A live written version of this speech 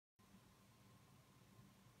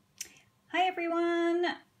everyone,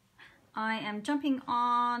 I am jumping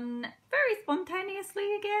on very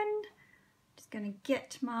spontaneously again. Just going to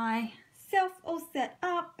get myself all set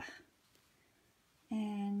up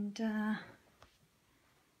and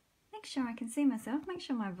make sure I can see myself, make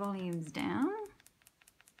sure my volume's down.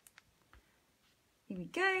 Here we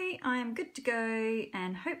go, I am good to go,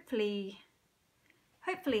 and hopefully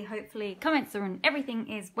comments are and everything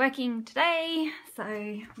is working today, so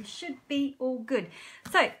we should be all good.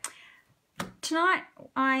 So tonight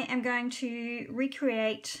I am going to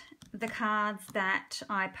recreate the cards that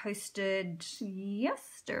I posted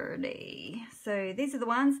yesterday. So these are the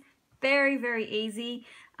ones, very easy.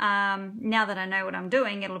 Now that I know what I'm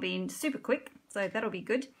doing, it'll be super quick, so that'll be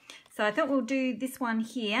good. So I thought we'll do this one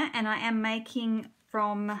here, and I am making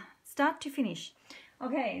from start to finish.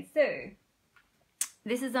 Okay, so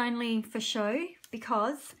this is only for show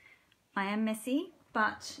because I am messy,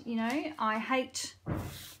 but you know, I hate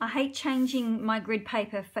changing my grid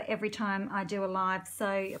paper for every time I do a live,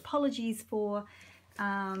 so apologies for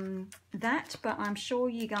that, but I'm sure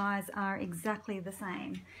you guys are exactly the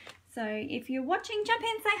same. So if you're watching, jump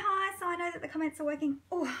in, say hi, so I know that the comments are working.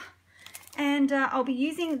 Oh, and I'll be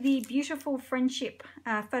using the beautiful Friendship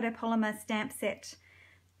photopolymer stamp set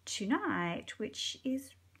tonight, which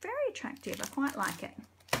is very attractive. I quite like it.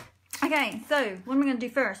 Okay, so what am I going to do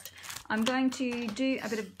first? I'm going to do a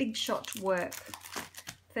bit of big shot work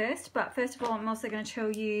first, but first of all I'm also going to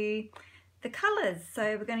tell you the colours.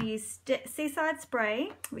 So we're going to use Seaside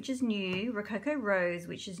Spray, which is new, Rococo Rose,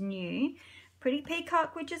 which is new, Pretty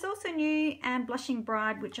Peacock, which is also new, and Blushing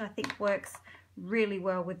Bride, which I think works really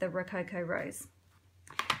well with the Rococo Rose.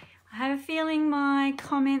 I have a feeling my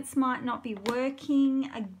comments might not be working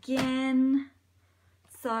again,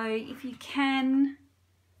 so if you can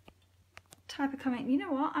type a comment. You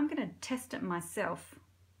know what, I'm going to test it myself.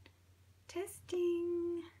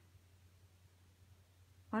 Testing.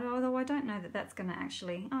 Although I don't know that that's going to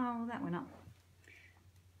actually, oh, that went up.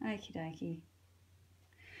 Okie dokie.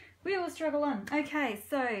 We will struggle on. Okay,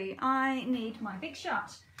 so I need my big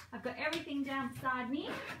shot. I've got everything down beside me.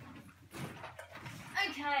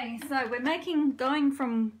 Okay, so we're going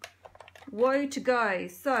from woe to go.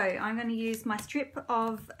 So I'm going to use my strip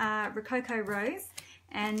of Rococo Rose,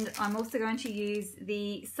 and I'm also going to use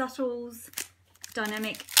the Subtles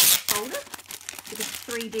Dynamic folder, the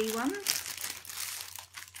 3D one.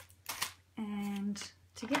 And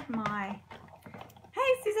to get my,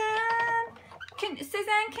 hey Suzanne!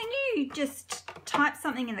 Suzanne, can you just type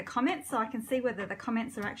something in the comments so I can see whether the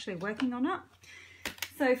comments are actually working or not?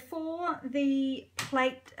 So for the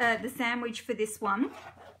plate, the sandwich for this one,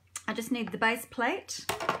 I just need the base plate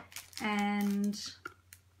and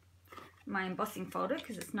my embossing folder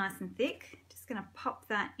because it's nice and thick. Just going to pop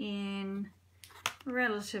that in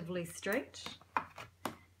relatively straight.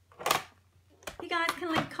 You guys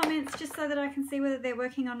can leave comments just so that I can see whether they're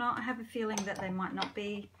working or not. I have a feeling that they might not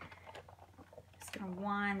be. Just going to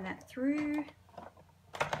wind that through.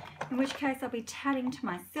 In which case I'll be chatting to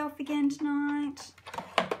myself again tonight,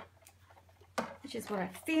 which is what I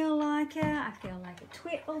feel like. I feel like a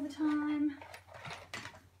twit all the time.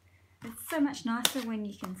 It's so much nicer when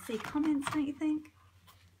you can see comments, don't you think?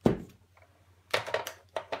 I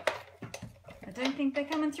don't think they're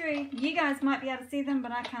coming through. You guys might be able to see them,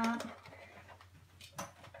 but I can't.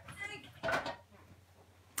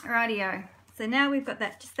 Rightio. So now we've got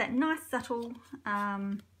that, just that nice subtle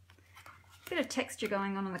bit of texture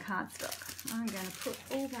going on the cardstock. I'm going to put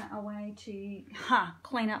all that away to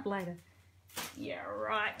clean up later. Yeah,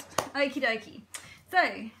 right. Okie dokie.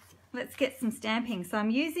 So let's get some stamping. So I'm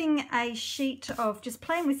using a sheet of just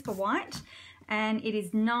plain Whisper White, and it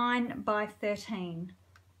is 9 by 13.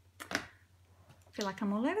 I feel like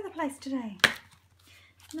I'm all over the place today.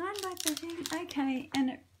 9 by 13. Okay, and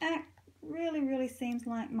it really seems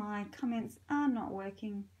like my comments are not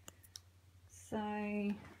working.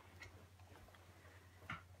 So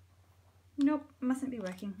nope, mustn't be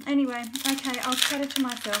working. Anyway, okay, I'll chat it to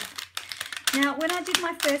myself. Now, when I did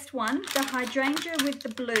my first one, the hydrangea with the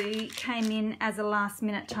blue came in as a last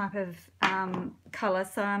minute type of colour,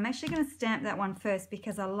 so I'm actually going to stamp that one first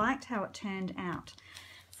because I liked how it turned out.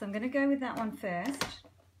 So I'm going to go with that one first,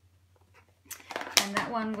 and that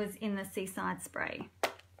one was in the Seaside Spray.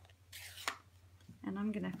 And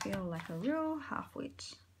I'm going to feel like a real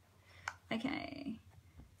half-wit. Okay,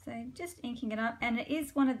 so just inking it up, and it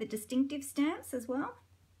is one of the distinctive stamps as well.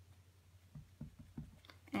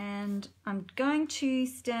 And I'm going to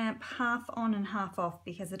stamp half on and half off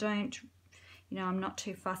because I don't, you know, I'm not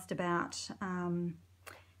too fussed about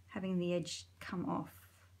having the edge come off.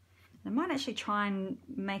 And I might actually try and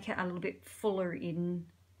make it a little bit fuller in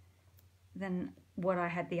than what I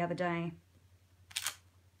had the other day.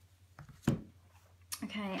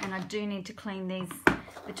 Okay, and I do need to clean these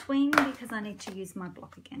between because I need to use my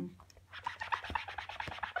block again.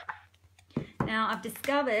 Now I've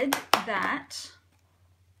discovered that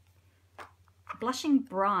Blushing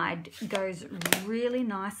Bride goes really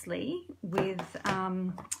nicely with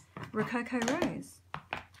Rococo Rose.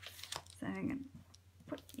 So I'm going to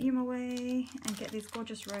put you away and get these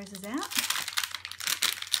gorgeous roses out.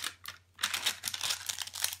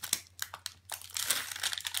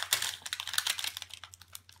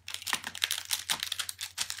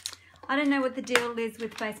 I don't know what the deal is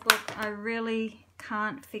with Facebook. I really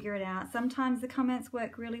can't figure it out. Sometimes the comments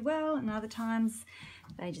work really well and other times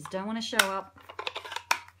they just don't want to show up.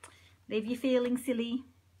 Leave you feeling silly.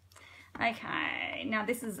 Okay, now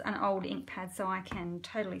this is an old ink pad, so I can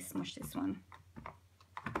totally smush this one.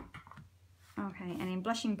 Okay, and in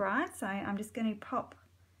Blushing Bride, so I'm just going to pop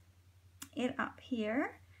it up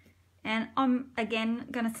here. And I'm again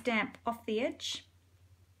going to stamp off the edge.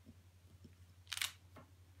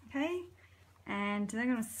 Okay, and then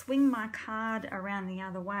I'm going to swing my card around the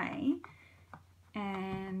other way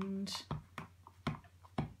and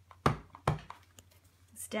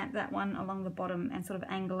stamp that one along the bottom and sort of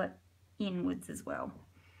angle it inwards as well.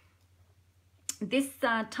 This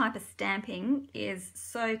type of stamping is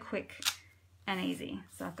so quick and easy.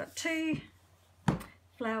 So I've got 2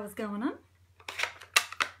 flowers going on,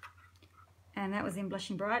 and that was in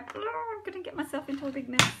Blushing Bride. Oh, I'm going to get myself into a big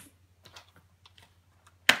mess.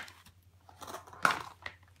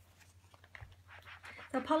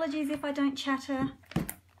 So apologies if I don't chatter,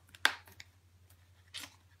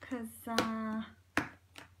 because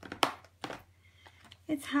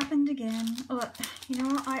it's happened again. Oh, you know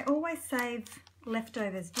what? I always save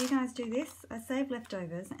leftovers. Do you guys do this? I save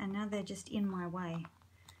leftovers and now they're just in my way.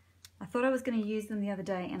 I thought I was going to use them the other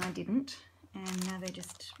day and I didn't, and now they're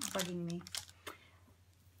just bugging me.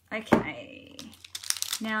 Okay,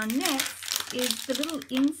 now next is the little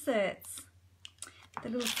inserts, the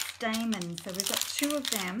little stamen. So we've got 2 of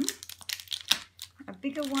them, a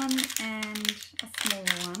bigger one and a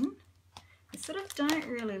smaller one. They sort of don't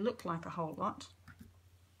really look like a whole lot.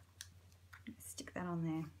 Stick that on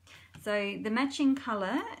there. So the matching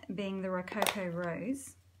colour being the Rococo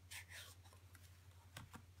Rose,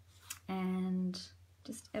 and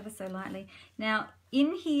just ever so lightly. Now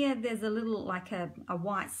in here there's a little like a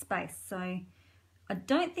white space, so I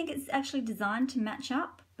don't think it's actually designed to match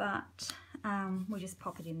up, but we'll just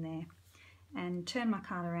pop it in there and turn my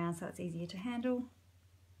card around so it's easier to handle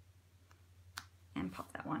and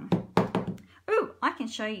pop that one. Oh, I can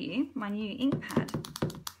show you my new ink pad.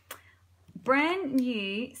 Brand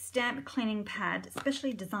new stamp cleaning pad,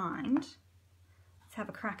 specially designed. Let's have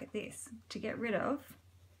a crack at this to get rid of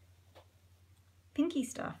pinky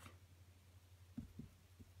stuff.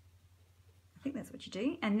 I think that's what you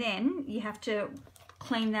do. And then you have to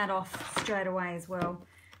clean that off straight away as well.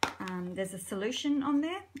 There's a solution on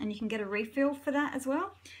there and you can get a refill for that as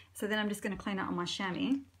well. So then I'm just going to clean up on my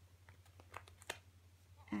chamois.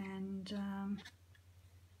 And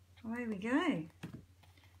away we go.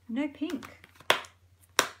 No pink.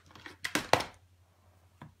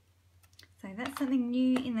 So that's something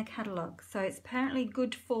new in the catalogue. So it's apparently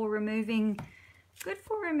good for removing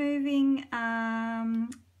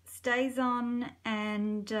stays on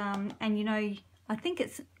and you know, I think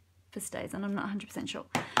it's for stays on. I'm not 100% sure.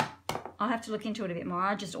 I'll have to look into it a bit more.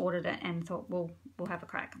 I just ordered it and thought we'll have a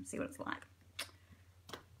crack and see what it's like.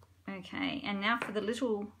 Okay, and now for the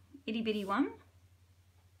little itty bitty one.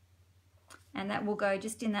 And that will go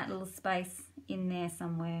just in that little space in there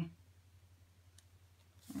somewhere.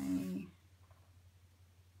 Okay.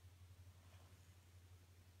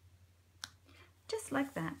 Just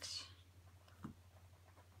like that.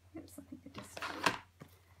 Oops, I think it just...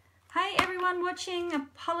 Hey everyone watching,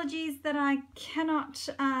 apologies that I cannot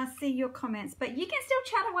see your comments, but you can still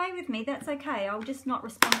chat away with me, that's okay. I'll just not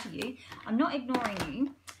respond to you. I'm not ignoring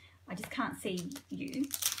you, I just can't see you.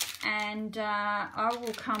 And I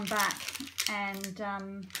will come back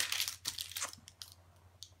and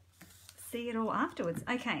see it all afterwards.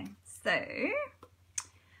 Okay, so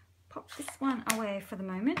pop this one away for the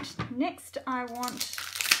moment. Next I want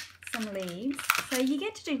some leaves. So you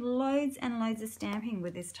get to do loads and loads of stamping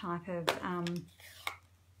with this type of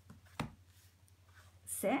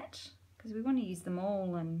set, because we want to use them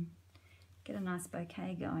all and get a nice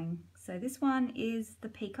bouquet going. So this one is the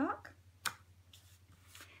peacock,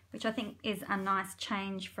 which I think is a nice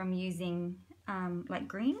change from using like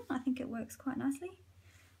green. I think it works quite nicely.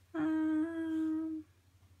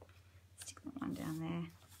 Stick that one down there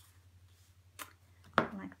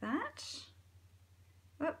like that.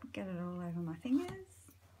 Whoop, get it all over my fingers.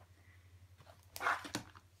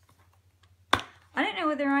 I don't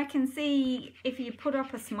whether I can see if you put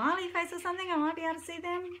up a smiley face or something, I might be able to see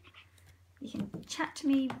them. You can chat to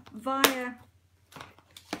me via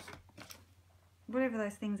whatever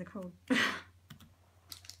those things are called.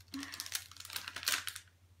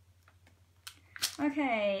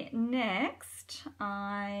 Okay, next,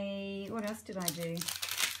 what else did I do?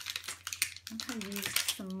 I think I used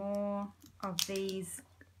some more of these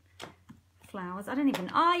flowers. I don't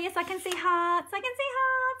even, oh yes, I can see hearts. I can see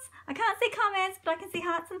hearts. I can't see comments, but I can see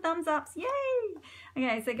hearts and thumbs ups. Yay!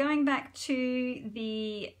 Okay, so going back to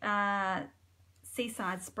the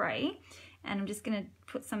seaside spray, and I'm just going to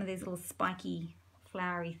put some of these little spiky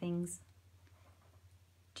flowery things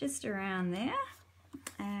just around there,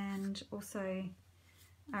 and also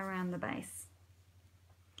around the base,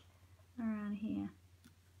 around here,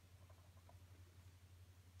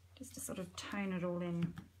 just to sort of tone it all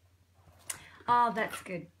in. Oh, that's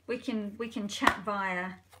good. We can chat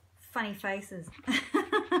via funny faces.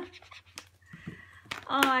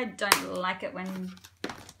 I don't like it when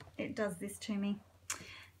it does this to me.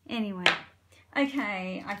 Anyway,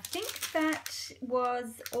 okay, I think that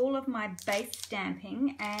was all of my base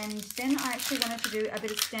stamping, and then I actually wanted to do a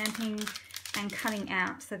bit of stamping and cutting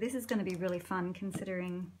out. So this is going to be really fun,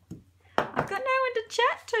 considering I've got no one to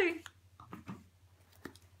chat to.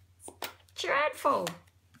 It's dreadful.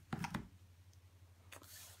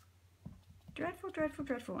 Dreadful, dreadful,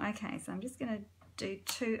 dreadful. Okay, so I'm just going to do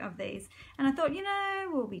 2 of these. And I thought, you know,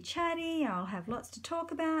 we'll be chatty. I'll have lots to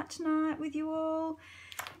talk about tonight with you all.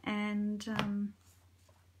 And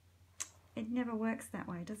it never works that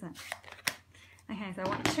way, does it? Okay, so I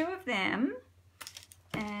want 2 of them.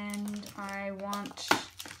 And I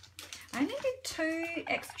only did 2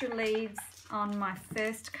 extra leaves on my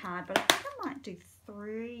first card, but I think I might do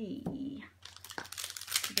 3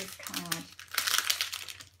 for this card.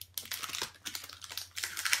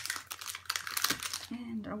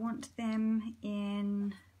 And I want them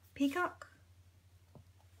in peacock.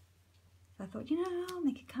 So I thought, you know, I'll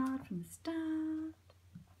make a card from the start.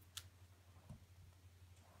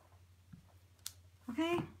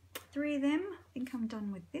 Okay, 3 of them. I think I'm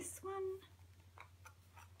done with this one.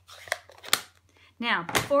 Now,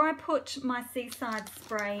 before I put my seaside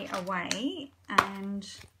spray away and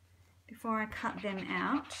before I cut them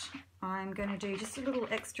out, I'm going to do just a little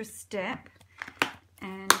extra step,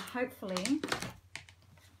 and hopefully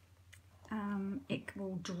it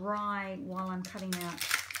will dry while I'm cutting out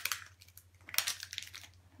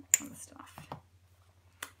other stuff.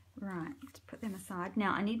 Right, let's put them aside.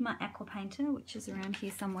 Now I need my aqua painter, which is around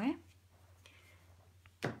here somewhere.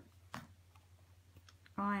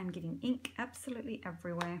 I am getting ink absolutely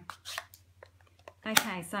everywhere.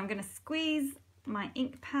 Okay, so I'm going to squeeze my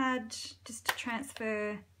ink pad just to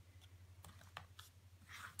transfer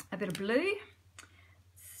a bit of blue.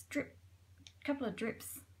 Strip a couple of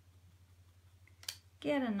drips.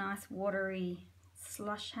 Get a nice watery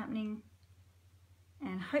slush happening,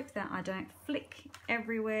 and hope that I don't flick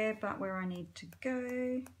everywhere but where I need to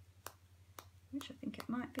go, which I think it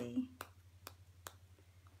might be.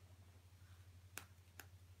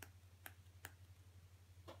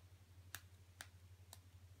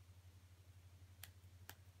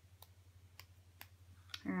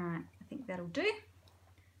 Alright, I think that'll do.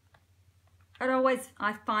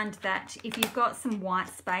 I find that if you've got some white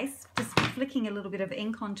space, just flicking a little bit of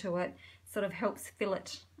ink onto it sort of helps fill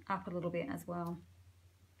it up a little bit as well.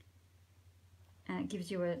 And it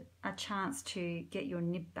gives you a chance to get your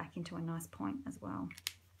nib back into a nice point as well.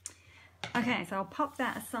 Okay, so I'll pop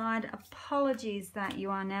that aside. Apologies that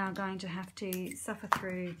you are now going to have to suffer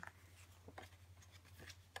through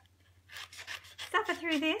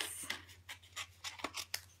this.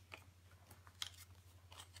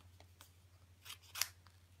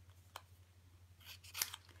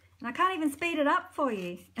 And I can't even speed it up for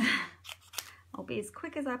you. I'll be as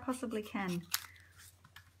quick as I possibly can.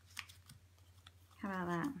 How about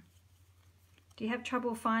that? Do you have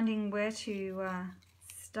trouble finding where to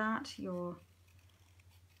start your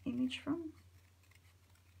image from?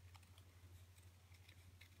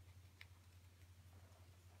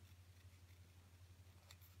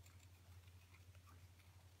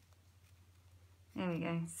 There we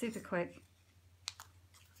go, super quick.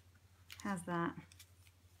 How's that?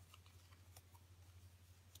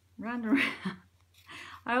 Round and round.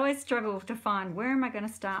 I always struggle to find where am I going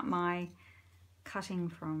to start my cutting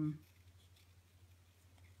from.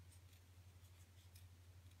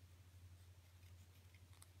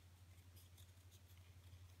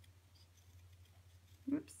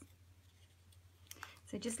 Oops.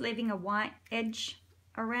 So just leaving a white edge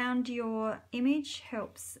around your image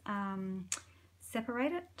helps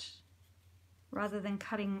separate it rather than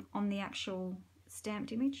cutting on the actual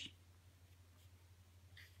stamped image.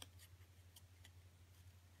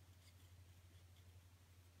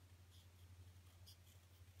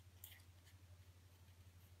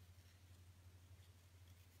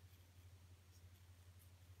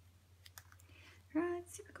 Right,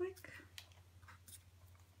 super quick.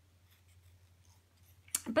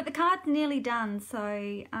 But the card's nearly done,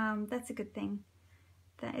 so that's a good thing.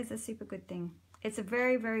 That is a super good thing. It's a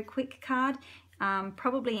very, very quick card.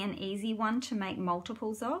 Probably an easy one to make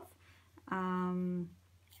multiples of.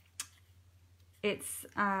 It's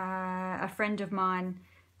a friend of mine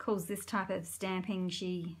calls this type of stamping,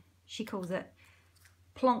 she calls it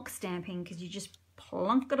plonk stamping, because you just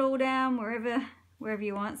plonk it all down wherever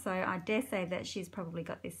you want. So I dare say that she's probably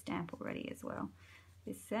got this stamp already as well.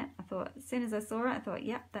 This set, I thought, as soon as I saw it, I thought,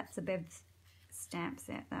 yep, that's a Bev's stamp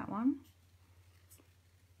set, that one.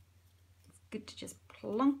 It's good to just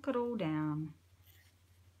plonk it all down.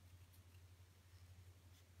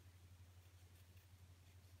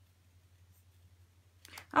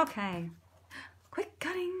 Okay, quick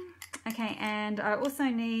cutting. Okay, and I also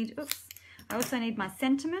need, my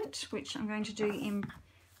sentiment, which I'm going to do in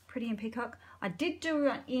Pretty in Peacock. I did do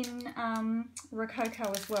it in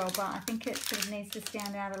Rococo as well, but I think it sort of needs to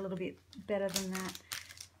stand out a little bit better than that.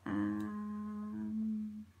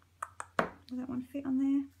 Will that one fit on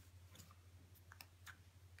there?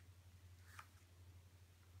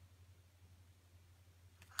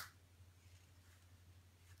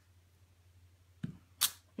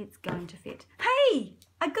 It's going to fit. Hey,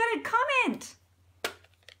 I got a comment.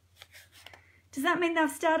 Does that mean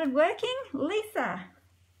they've started working? Lisa.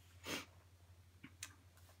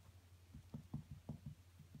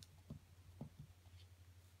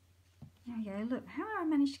 There we go. Look, how did I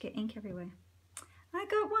manage to get ink everywhere? I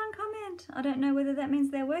got one comment. I don't know whether that means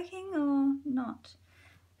they're working or not.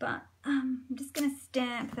 But I'm just going to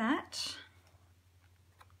stamp that.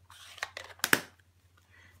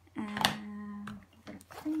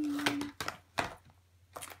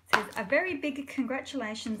 Says a very big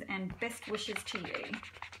congratulations and best wishes to you.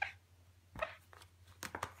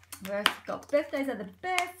 We've got birthdays are the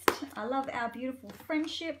best. I love our beautiful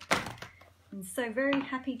friendship. I'm so very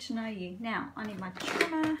happy to know you. Now I need my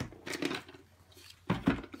trimmer.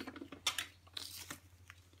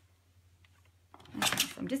 Okay,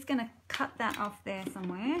 so I'm just going to cut that off there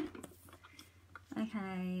somewhere.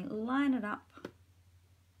 Okay, line it up.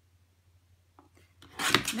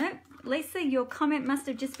 Nope, Lisa, your comment must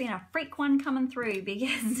have just been a freak one coming through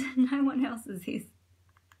because no one else's is.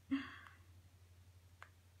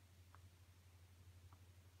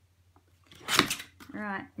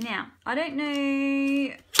 Right, now, I don't know,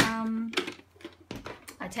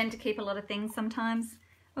 I tend to keep a lot of things sometimes.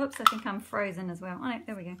 Oops, I think I'm frozen as well. Oh, no,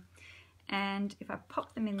 there we go. And if I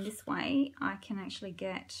pop them in this way, I can actually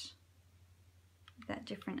get that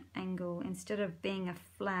different angle. Instead of being a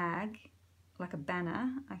flag, like a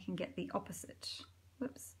banner, I can get the opposite.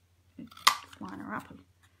 Whoops, line her up.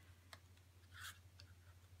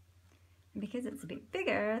 And because it's a bit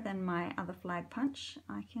bigger than my other flag punch,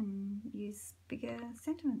 I can use bigger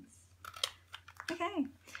sentiments. Okay,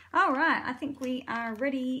 all right, I think we are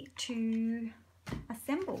ready to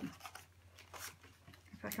assemble.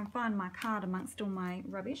 If I can find my card amongst all my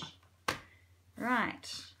rubbish. Right,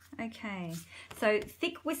 okay, so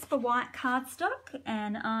thick Whisper White cardstock,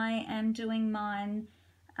 and I am doing mine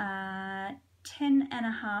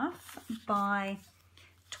 10.5 by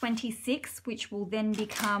 26, which will then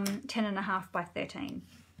become 10.5 by 13.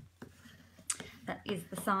 That is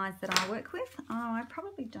the size that I work with. Oh, I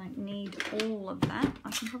probably don't need all of that.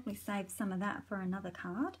 I can probably save some of that for another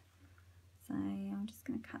card. So I'm just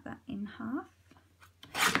going to cut that in half.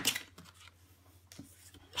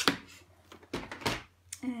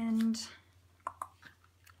 And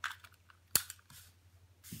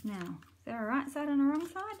now, is there a right side and a wrong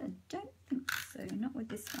side? I don't think so, not with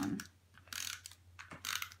this one.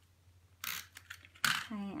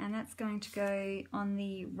 Okay, and that's going to go on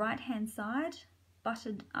the right hand side,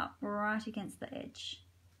 butted up right against the edge.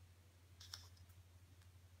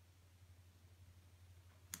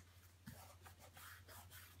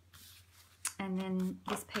 And then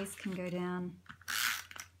this piece can go down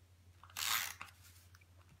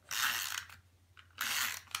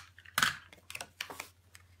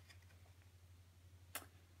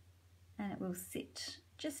and it will sit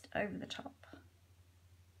just over the top.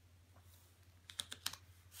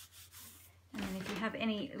 And then if you have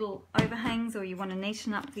any little overhangs or you want to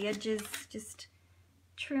neaten up the edges, just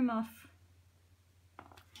trim all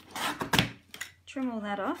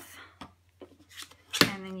that off,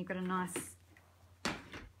 and then you've got a nice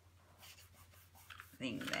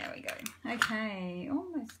thing. There we go. Okay,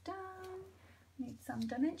 almost done. Need some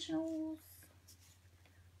dimensionals.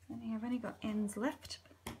 I've only got ends left.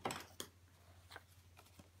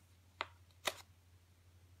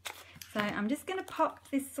 So I'm just going to pop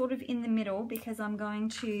this sort of in the middle because I'm going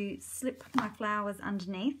to slip my flowers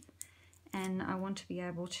underneath and I want to be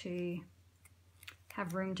able to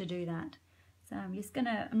have room to do that. So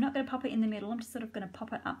I'm not going to pop it in the middle, I'm just sort of going to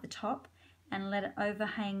pop it up the top and let it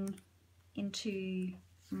overhang into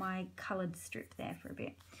my coloured strip there for a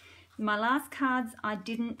bit. My last cards I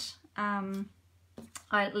didn't,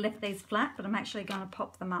 I left these flat, but I'm actually going to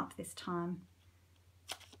pop them up this time.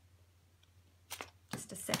 Just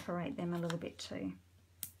to separate them a little bit too.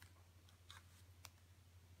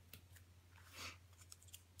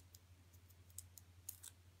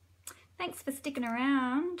 Thanks for sticking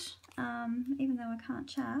around, even though I can't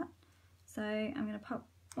chat. So I'm going to pop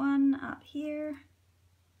one up here.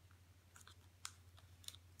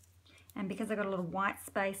 And because I've got a little white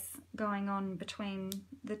space going on between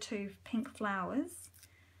the two pink flowers,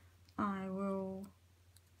 I will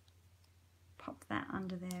pop that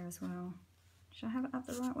under there as well. Should I have it up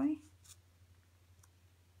the right way?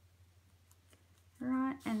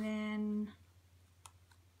 Right, and then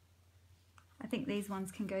I think these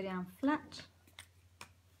ones can go down flat.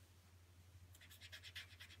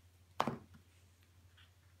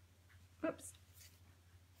 Whoops.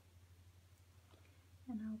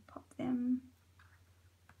 And I'll pop them.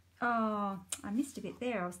 Oh, I missed a bit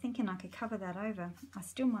there. I was thinking I could cover that over. I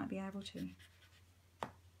still might be able to.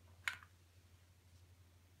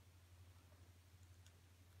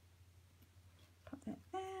 Pop that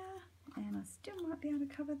there, and I still might be able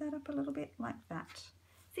to cover that up a little bit like that.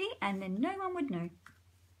 See, and then no one would know.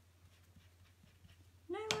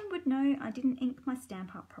 No one would know I didn't ink my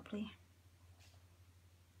stamp up properly.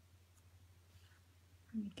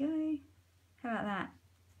 There we go. How about that?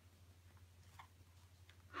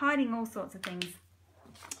 Hiding all sorts of things.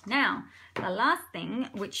 Now, the last thing,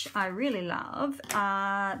 which I really love,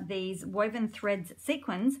 are these woven threads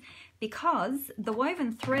sequins, because the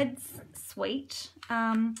woven threads suite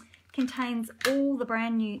contains all the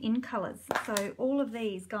brand new in colours. So all of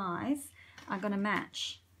these guys are going to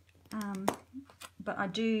match, but I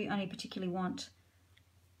do only particularly want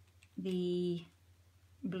the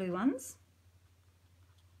blue ones,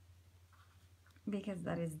 because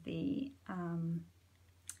that is the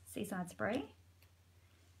Seaside Spray.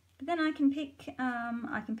 But then I can pick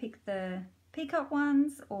the peacock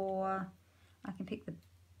ones, or I can pick the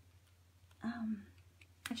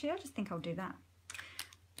actually I just think I'll do that.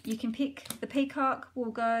 You can pick the peacock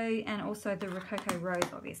will go, and also the Rococo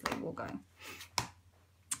Rose obviously will go.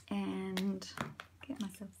 And get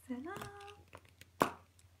myself set up.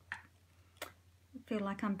 I feel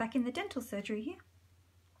like I'm back in the dental surgery here.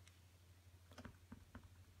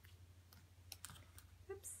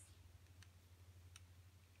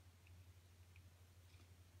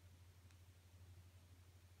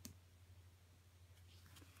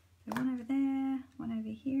 One over there, one over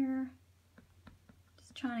here.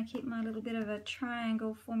 Just trying to keep my little bit of a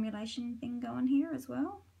triangle formulation thing going here as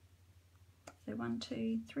well. So 1,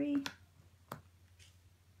 2, 3.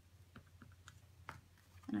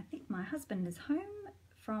 And I think my husband is home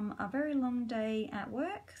from a very long day at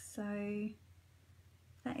work, so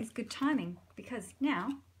that is good timing, because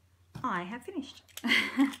now I have finished.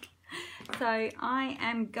 So I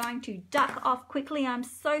am going to duck off quickly. I'm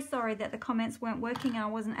so sorry that the comments weren't working. I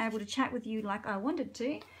wasn't able to chat with you like I wanted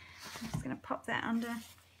to. I'm just going to pop that under.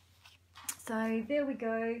 So there we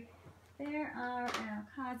go. There are our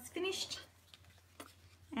cards finished.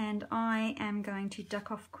 And I am going to duck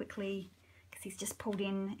off quickly because he's just pulled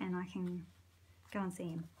in and I can go and see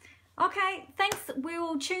him. Okay, thanks.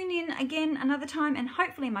 We'll tune in again another time, and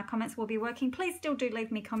hopefully my comments will be working. Please still do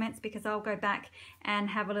leave me comments, because I'll go back and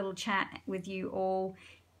have a little chat with you all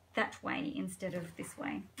that way instead of this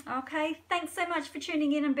way. Okay, thanks so much for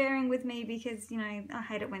tuning in and bearing with me, because, you know, I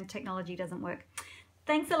hate it when technology doesn't work.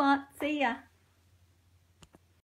 Thanks a lot. See ya.